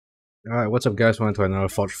Alright, what's up guys? Welcome to another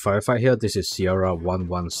Forge Firefight here. This is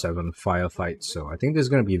SIERRA117 Firefight. So I think this is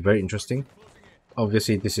going to be very interesting.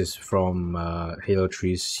 Obviously this is from Halo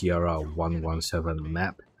 3's SIERRA117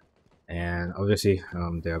 map. And obviously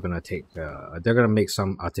they're going to make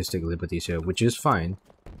some artistic liberties here, which is fine.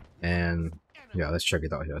 And yeah, let's check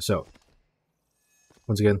it out here. So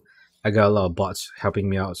once again, I got a lot of bots helping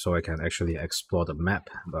me out so I can actually explore the map.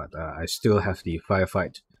 But I still have the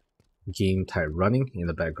Firefight game type running in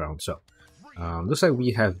the background. So looks like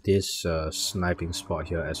we have this sniping spot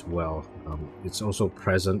here as well. It's also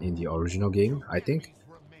present in the original game, I think.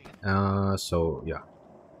 So yeah,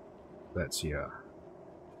 let's see.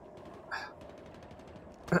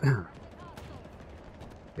 Okay,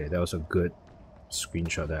 that was a good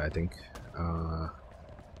screenshot there, I think.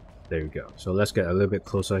 There we go. So let's get a little bit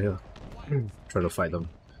closer here. Try to fight them.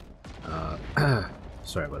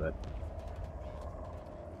 Sorry about that.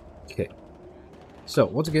 Okay. So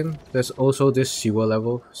once again, there's also this sewer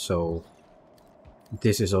level, so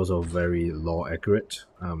this is also very law accurate.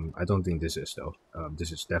 I don't think this is though.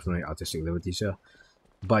 This is definitely artistic liberties here.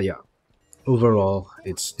 But yeah, overall,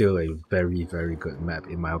 it's still a very good map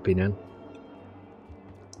in my opinion.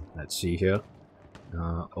 Let's see here.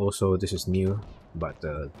 Also, this is new, but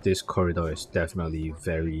this corridor is definitely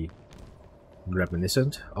very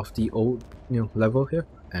reminiscent of the old level here.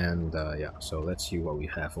 And yeah, so let's see what we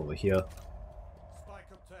have over here.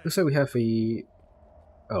 Looks like we have a...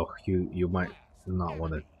 Oh, you might not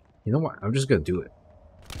want to... You know what? I'm just gonna do it.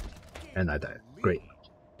 And I died. Great.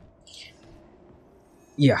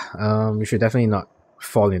 Yeah, you should definitely not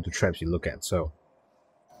fall into traps you look at, so...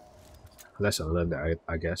 Lesson learned that,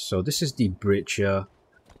 I guess. So this is the bridge here.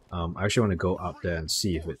 I actually want to go up there and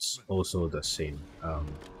see if it's also the same. I'm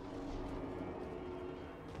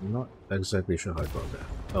not exactly sure how I got there.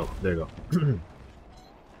 Oh, there you go.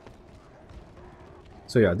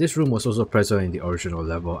 So yeah, this room was also present in the original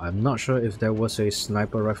level. I'm not sure if there was a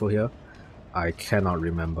sniper rifle here. I cannot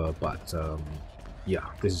remember, but yeah,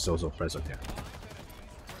 this is also present here.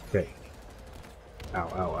 Okay. Ow,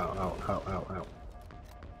 ow, ow, ow, ow, ow, ow.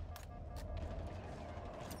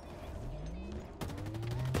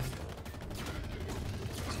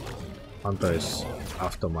 Hunter is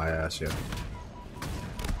after my ass here.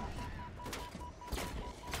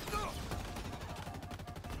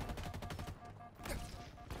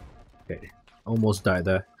 Okay, almost died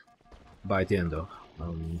there by the end though.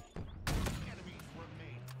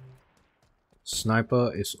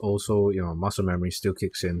 Sniper is also, muscle memory still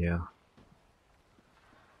kicks in here.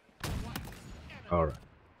 Alright.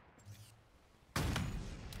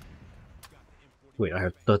 Wait, I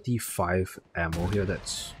have 35 ammo here,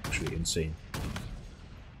 that's actually insane.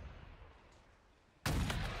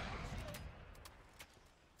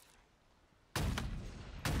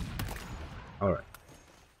 Alright.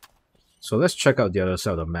 So let's check out the other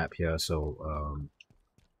side of the map here. So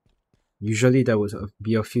usually there would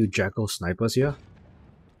be a few jackal snipers here,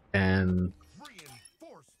 and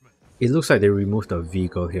it looks like they removed a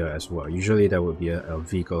vehicle here as well. Usually there would be a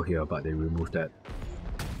vehicle here, but they removed that.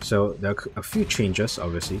 So there are a few changes,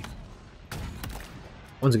 obviously.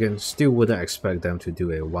 Once again, still wouldn't expect them to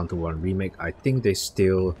do a one-to-one remake. I think they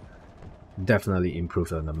still definitely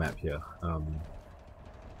improved on the map here.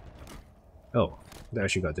 Oh, they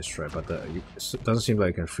actually got destroyed, but it doesn't seem like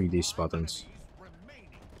you can free these Spartans.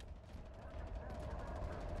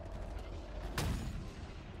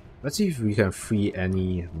 Let's see if we can free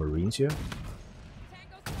any Marines here.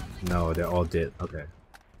 No, they're all dead. Okay.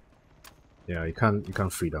 Yeah, you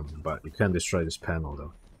can't free them, but you can destroy this panel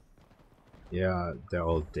though. Yeah, they're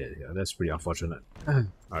all dead. Yeah, that's pretty unfortunate.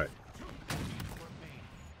 Alright.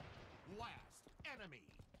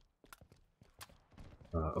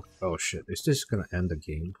 Oh shit, is this gonna end the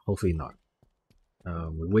game? Hopefully not.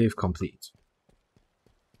 Wave complete.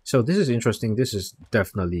 So this is interesting. This is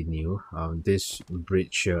definitely new. This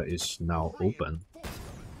bridge here is now open.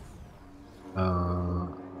 I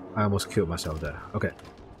almost killed myself there. Okay.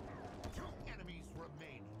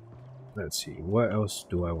 Let's see, where else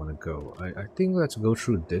do I want to go? I think let's go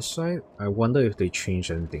through this side. I wonder if they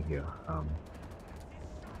changed anything here.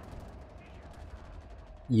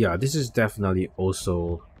 Yeah, this is definitely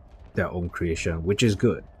also their own creation, which is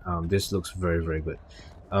good. This looks very good.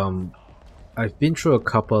 I've been through a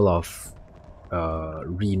couple of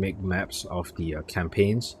remake maps of the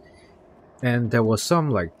campaigns, and there was some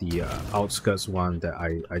like the outskirts one that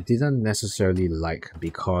I didn't necessarily like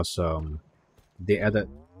because they added,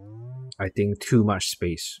 I think, too much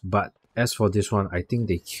space. But as for this one, I think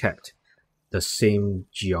they kept the same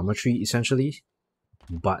geometry essentially,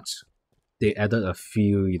 but they added a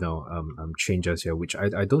few changes here, which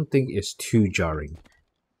I don't think is too jarring.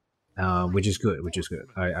 which is good.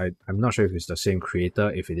 I'm not sure if it's the same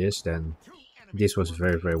creator. If it is, then this was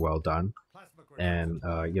very, very well done. And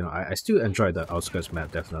you know, I still enjoyed the outskirts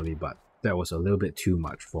map definitely, but that was a little bit too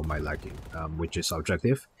much for my liking, which is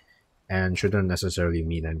subjective and shouldn't necessarily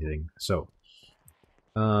mean anything. So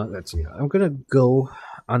let's see. I'm gonna go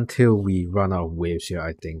until we run out of waves here,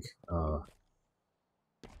 I think.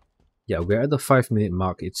 Yeah, we're at the 5-minute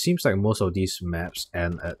mark. It seems like most of these maps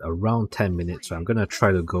end at around 10 minutes, so I'm gonna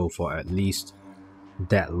try to go for at least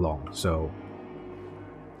that long. So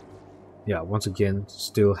yeah, once again,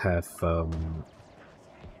 still have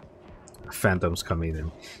phantoms coming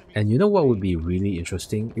in. And you know what would be really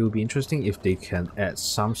interesting? It would be interesting if they can add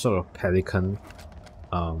some sort of pelican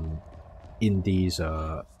in these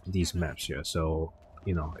maps here. So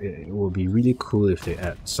you know, it would be really cool if they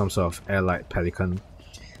add some sort of allied pelican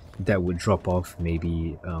that would drop off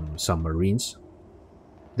maybe some marines.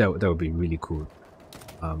 That would be really cool.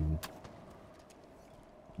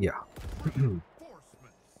 Yeah.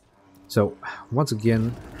 So once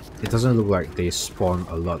again, it doesn't look like they spawn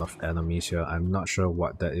a lot of enemies here. I'm not sure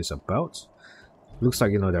what that is about. Looks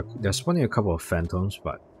like, you know, they're spawning a couple of phantoms,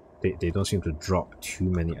 but they don't seem to drop too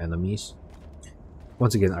many enemies.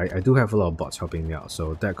 Once again, I do have a lot of bots helping me out,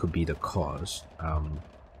 so that could be the cause.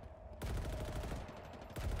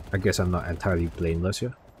 I guess I'm not entirely blameless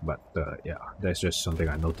here, but yeah, that's just something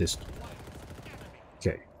I noticed.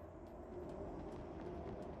 Okay.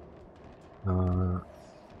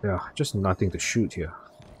 Yeah, just nothing to shoot here.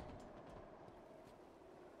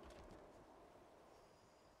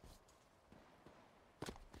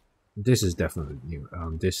 This is definitely new.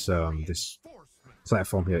 This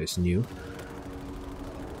platform here is new.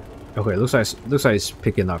 Okay, looks like it's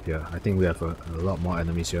picking up here. I think we have a lot more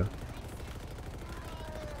enemies here.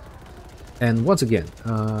 And once again,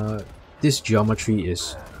 this geometry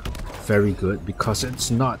is very good because it's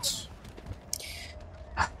not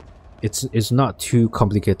too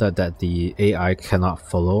complicated that the AI cannot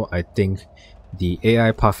follow. I think the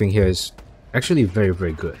AI pathing here is actually very,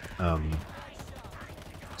 very good.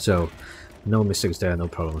 So no mistakes there, no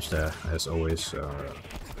problems there, as always.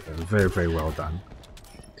 Very, very well done.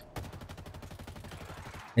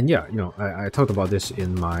 And yeah, you know, I talked about this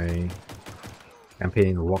in my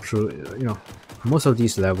campaign walkthrough. You know, most of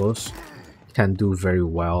these levels can do very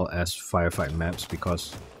well as firefight maps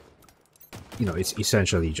because, you know, it's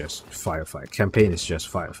essentially just firefight. Campaign is just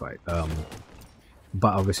firefight.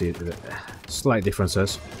 But obviously slight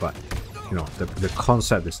differences, but you know, the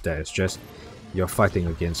concept is there. It's just you're fighting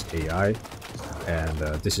against AI, and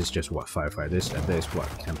this is just what firefight is, and that is what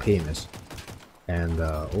campaign is. And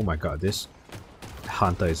oh my god, this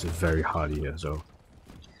hunter is very hardy here. So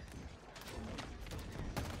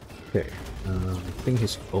okay, I think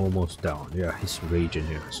he's almost down. Yeah, he's raging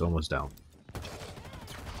here. He's almost down.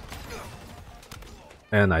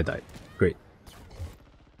 And I died. Great.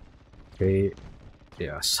 Okay.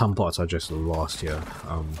 Yeah, some bots are just lost here.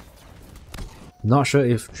 Not sure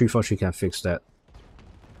if 343 can fix that.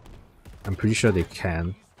 I'm pretty sure they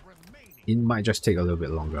can. It might just take a little bit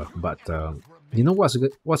longer, but you know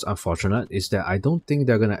what's unfortunate is that I don't think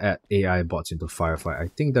they're gonna add AI bots into Firefight. I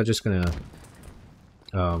think they're just gonna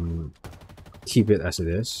keep it as it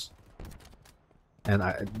is, and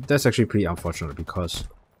that's actually pretty unfortunate because,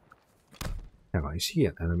 hang on, is he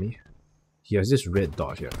an enemy? He has this red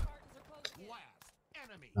dot here.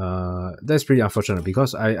 That's pretty unfortunate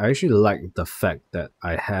because I actually like the fact that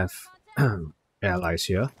I have allies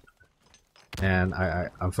here, and I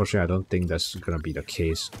unfortunately I don't think that's gonna be the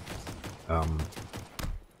case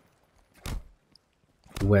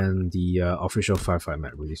when the official Firefight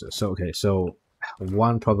map releases. So okay, so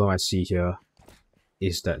one problem I see here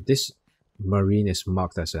is that this Marine is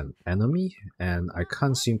marked as an enemy, and I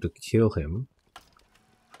can't seem to kill him.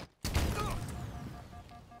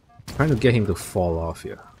 Trying to get him to fall off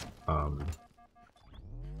here.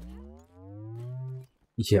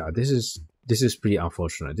 Yeah, this is pretty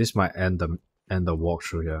unfortunate. This might end the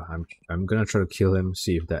walkthrough here. I'm gonna try to kill him,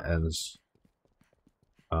 see if that ends.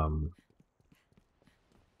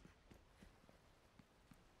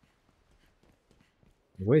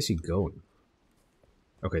 Where is he going?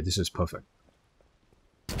 Okay, this is perfect.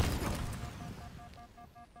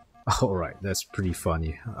 Alright, that's pretty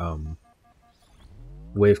funny.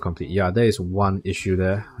 Wave complete. Yeah, there is one issue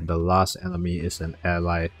there. The last enemy is an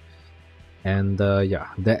ally. And yeah,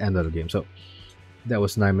 that ended the game. So that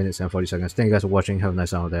was 9 minutes and 40 seconds. Thank you guys for watching. Have a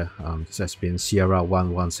nice time out there. This has been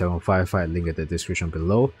SIERRA117 Firefight. Link in the description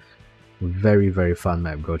below. Very, very fun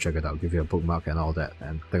map. Go check it out. Give you a bookmark and all that.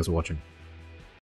 And thanks for watching.